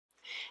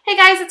Hey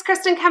guys, it's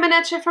Kristen coming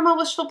at you from A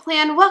Wishful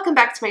Plan. Welcome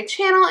back to my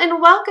channel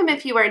and welcome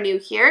if you are new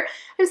here.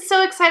 I'm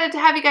so excited to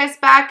have you guys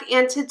back,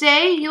 and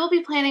today you will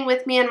be planning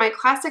with me in my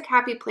Classic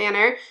Happy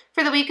Planner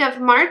for the week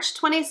of March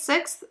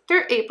 26th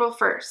through April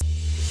 1st.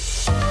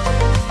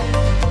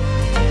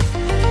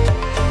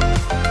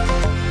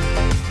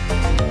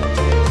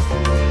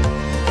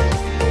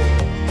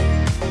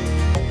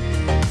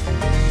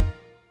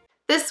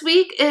 This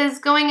week is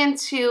going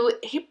into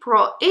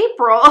April.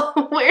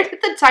 Where did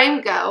the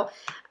time go?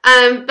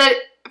 But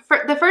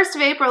for the 1st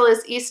of April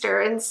is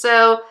Easter, and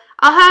so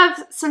I'll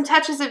have some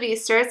touches of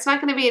Easter. It's not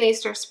going to be an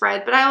Easter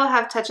spread, but I will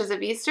have touches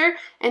of Easter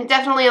and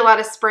definitely a lot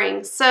of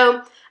spring.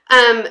 So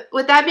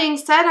with that being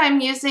said, I'm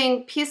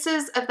using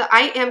pieces of the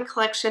I Am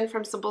collection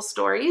from Simple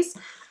Stories.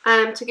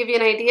 To give you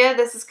an idea,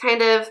 this is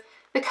kind of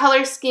the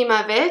color scheme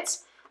of it.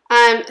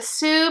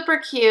 Super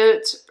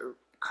cute,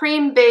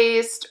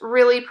 cream-based,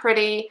 really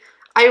pretty.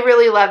 I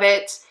really love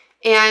it.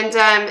 And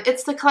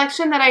it's the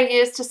collection that I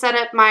used to set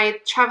up my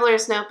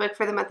Traveler's Notebook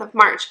for the month of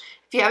March.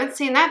 If you haven't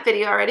seen that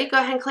video already, go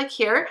ahead and click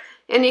here,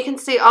 and you can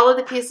see all of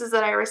the pieces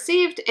that I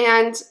received,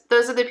 and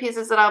those are the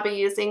pieces that I'll be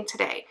using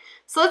today.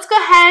 So let's go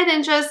ahead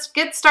and just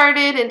get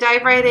started and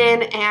dive right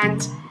in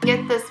and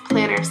get this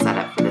planner set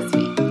up for this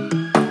week.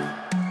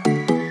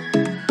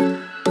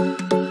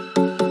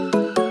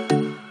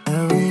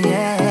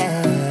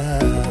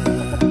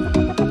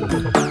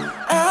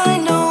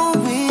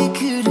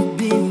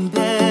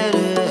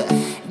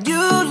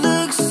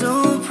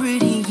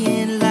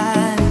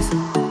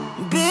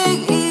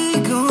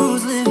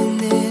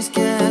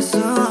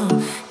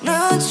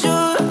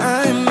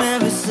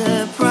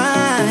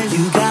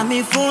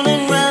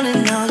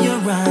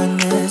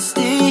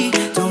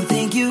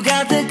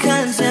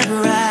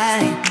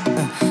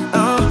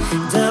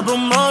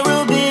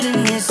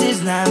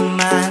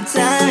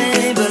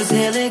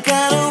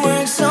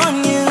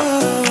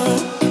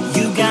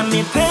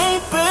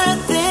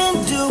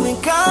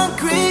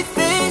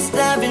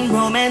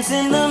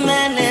 In the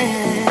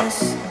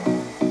madness,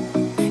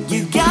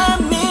 you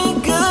got me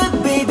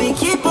good, baby.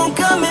 Keep on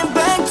coming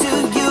back to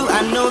you.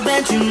 I know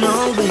that you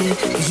know it,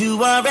 'cause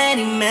you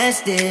already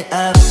messed it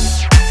up.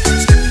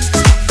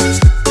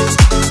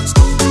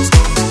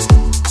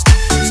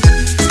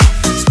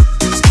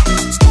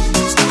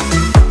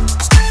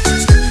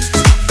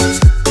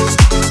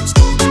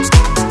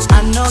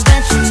 I know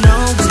that you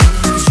know it,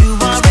 'cause you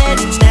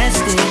already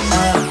messed it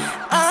up.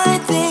 I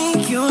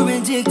think you're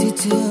addicted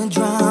to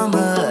drama.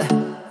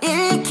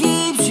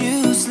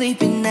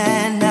 Sleeping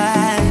at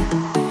night,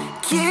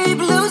 keep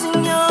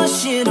losing your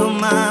shit on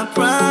my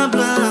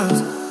problems.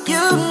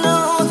 You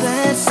know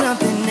that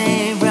something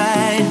ain't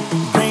right,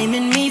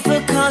 blaming me for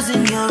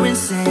causing your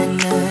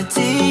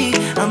insanity.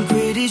 I'm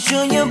pretty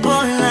sure you're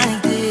born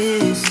like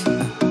this.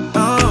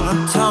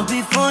 Talk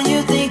before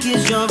you think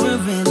it's your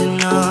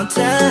original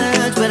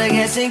touch, but I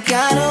guess it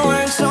kinda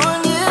works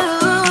on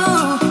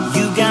you.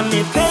 You got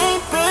me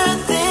paper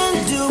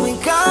thin, doing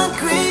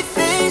concrete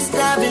face,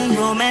 diving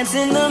romance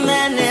in the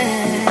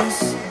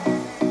madness.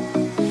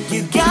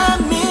 You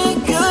got me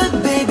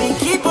good, baby.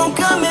 Keep on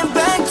coming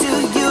back to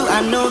you.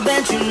 I know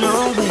that you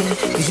know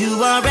it, 'cause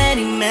you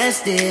already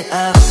messed it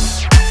up.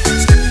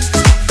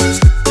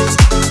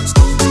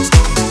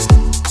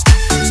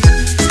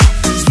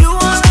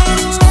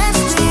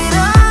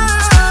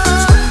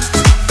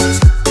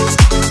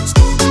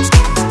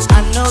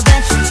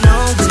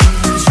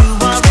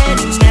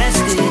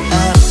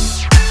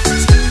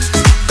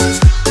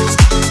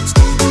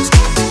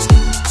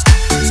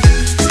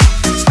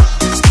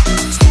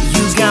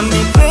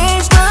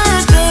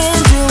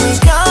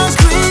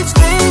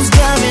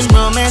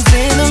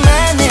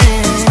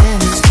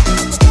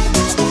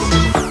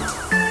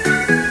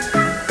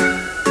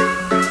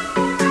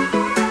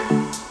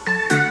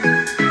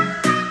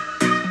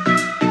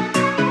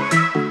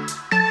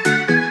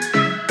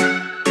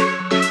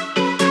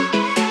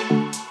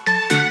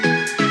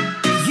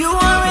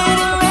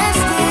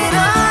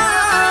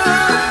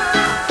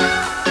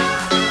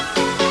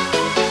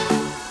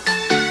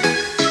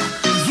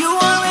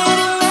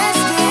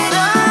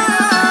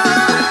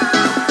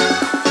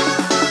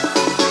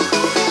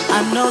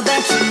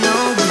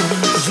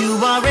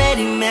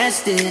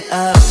 It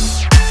up.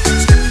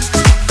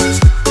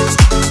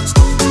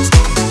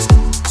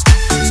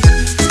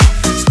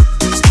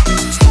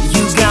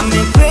 You got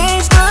me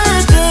paper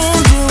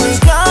thin, doing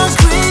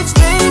concrete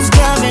face,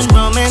 diving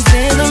romance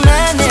in the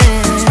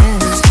madness.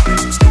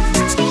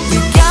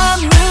 You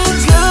got me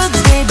good,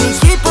 baby.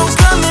 Keep on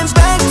coming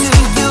back to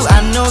you.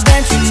 I know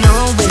that you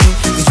know it,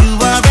 'cause you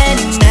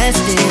already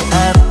messed it up.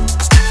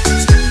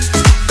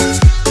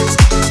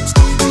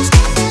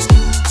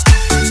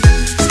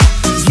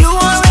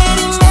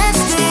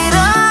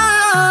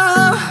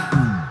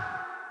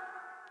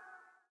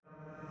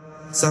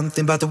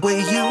 Something about the way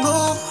you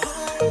move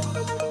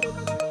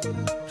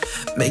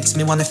makes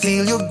me wanna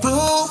feel your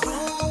groove.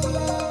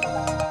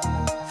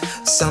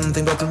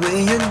 Something about the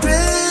way you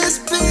dress,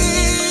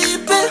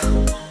 baby,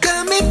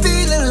 got me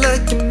feeling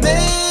like a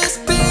mess,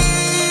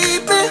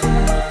 baby.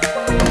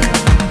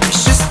 You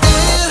should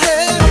still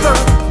have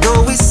fun,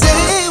 though we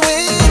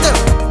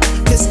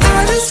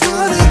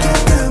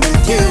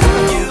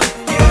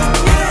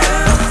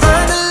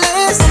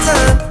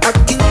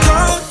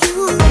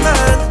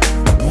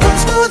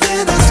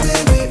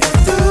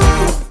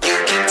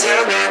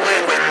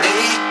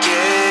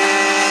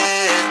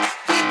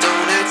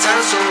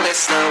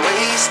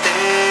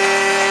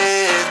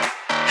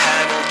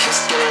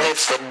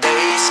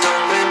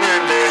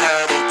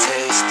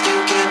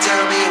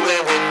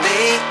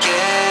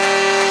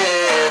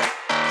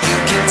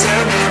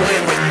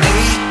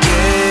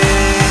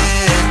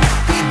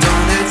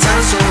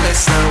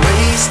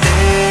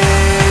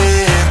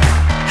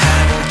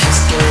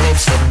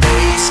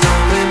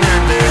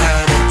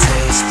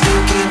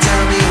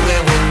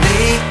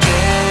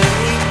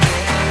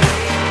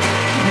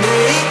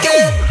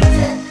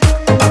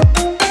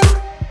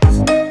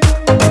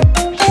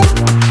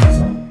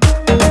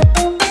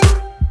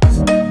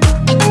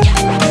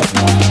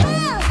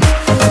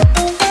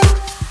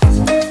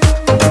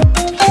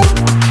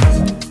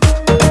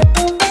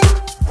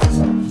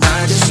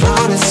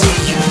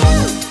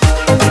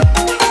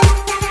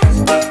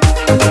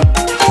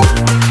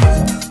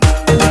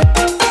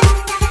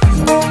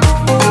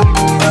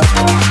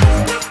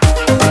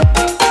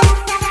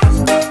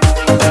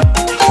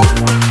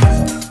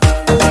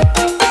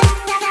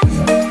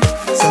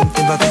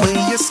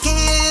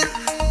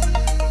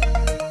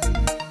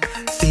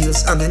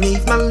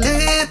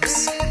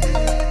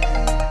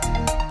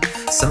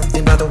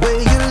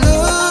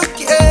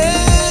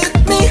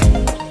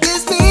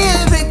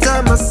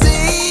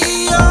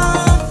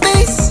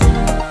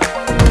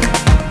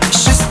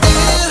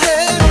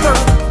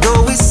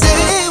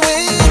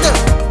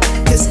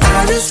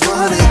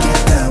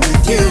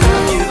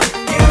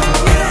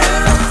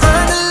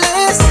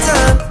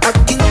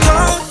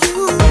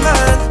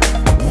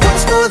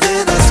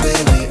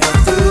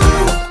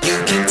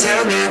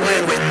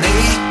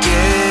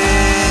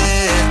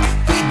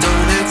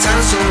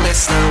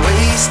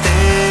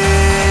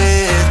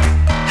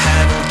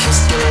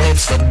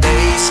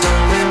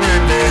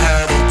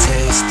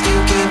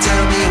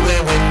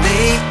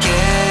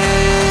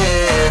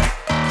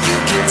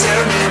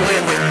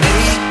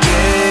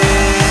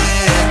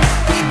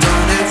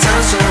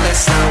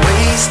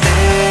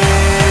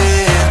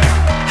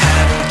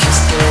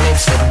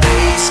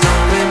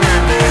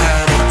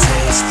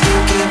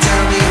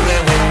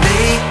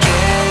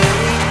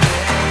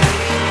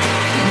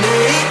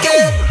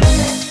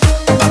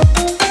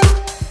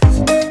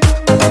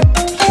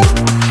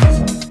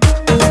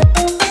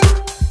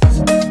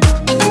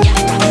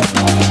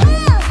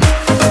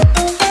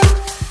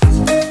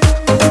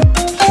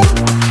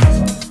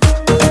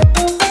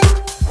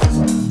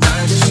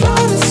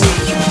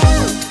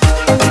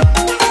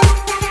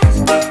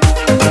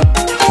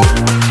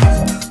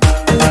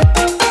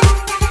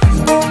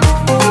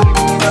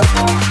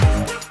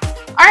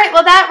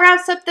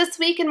up this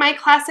week in my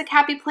classic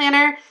happy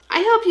planner.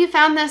 I hope you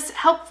found this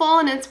helpful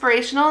and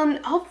inspirational,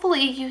 and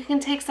hopefully you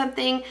can take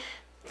something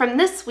from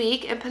this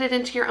week and put it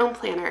into your own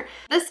planner.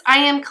 This I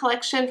Am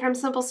collection from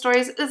Simple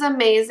Stories is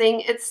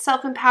amazing. It's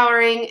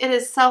self-empowering, it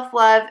is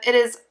self-love, it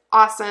is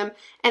awesome,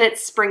 and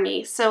it's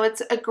springy. So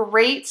it's a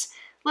great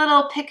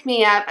little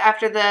pick-me-up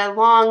after the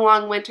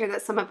long winter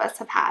that some of us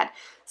have had.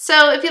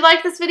 So if you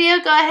like this video,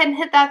 go ahead and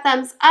hit that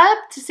thumbs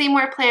up. To see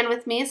more Plan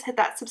With Me's, hit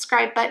that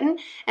subscribe button,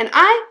 and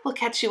I will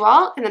catch you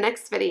all in the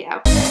next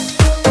video.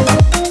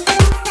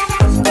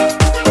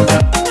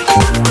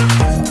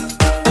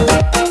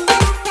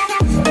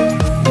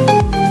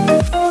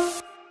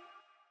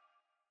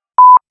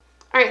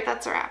 All right,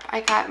 that's a wrap.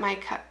 I got my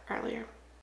cut earlier.